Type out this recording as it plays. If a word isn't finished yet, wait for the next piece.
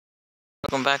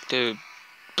Welcome back to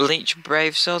Bleach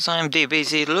Brave Souls. I'm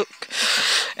DBZ Look,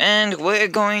 and we're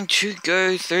going to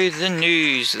go through the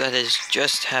news that has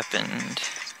just happened.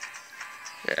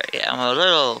 Yeah, I'm a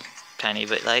little tiny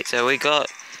bit late, so we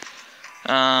got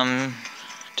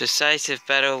decisive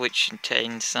battle, which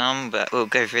contains some, but we'll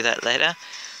go through that later.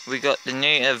 We got the new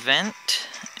event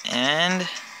and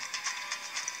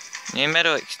new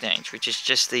medal exchange, which is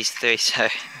just these three, so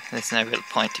there's no real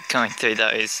point to going through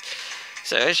those.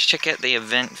 So let's check out the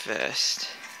event first.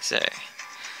 So,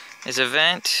 this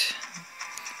event,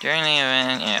 during the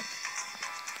event, yep.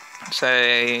 So,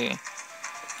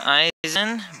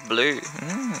 Aizen, blue,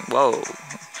 whoa.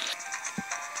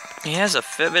 He has a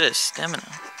fair bit of stamina.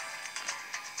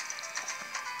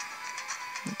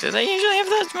 Do they usually have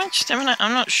that much stamina?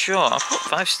 I'm not sure. I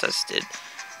thought 5 stars did.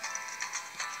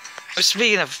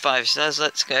 Speaking of 5 stars,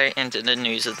 let's go into the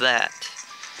news of that.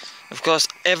 Of course,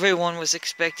 everyone was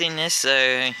expecting this, so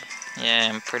yeah,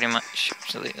 I'm pretty much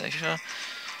absolutely sure.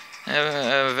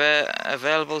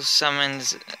 Available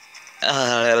summons,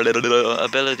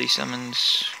 ability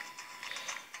summons.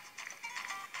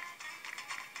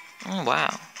 Oh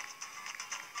wow.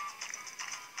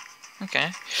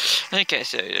 Okay,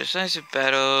 so decisive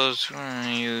battles.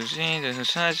 Using the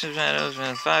decisive battles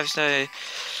with 5-star.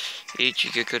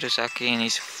 Ichigo Kurosaki in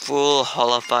his full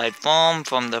holified form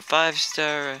from the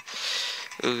 5-star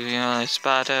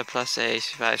Sparta plus a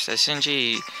 5-star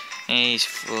Shinji. He's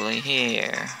fully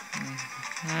here.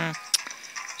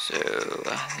 So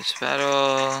this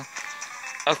battle,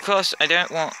 of course, I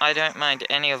don't mind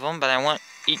any of them, but I want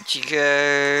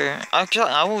Ichigo.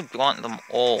 Actually, I would want them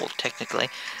all technically,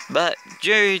 but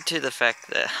due to the fact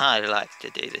that I like to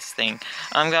do this thing,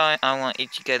 I want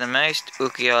Ichigo the most,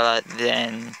 Ukiola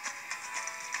then.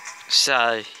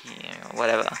 So,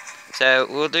 whatever. So,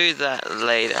 we'll do that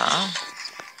later.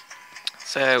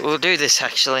 So, we'll do this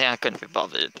actually. I couldn't be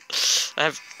bothered. I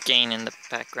have Gain in the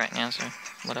back right now, so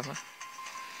whatever.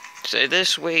 So,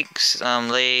 this week's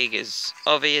league is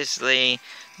obviously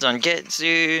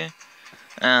Zangetsu,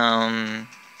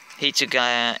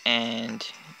 Hitsugaya, and...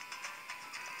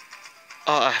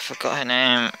 oh, I forgot her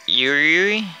name.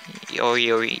 Yuri?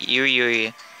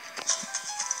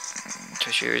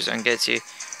 Toshiro Zangetsu.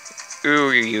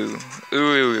 Ooh.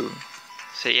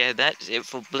 So yeah, that's it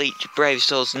for Bleach Brave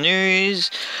Souls news.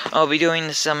 I'll be doing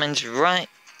the summons very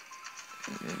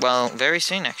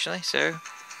soon actually, so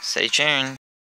stay tuned.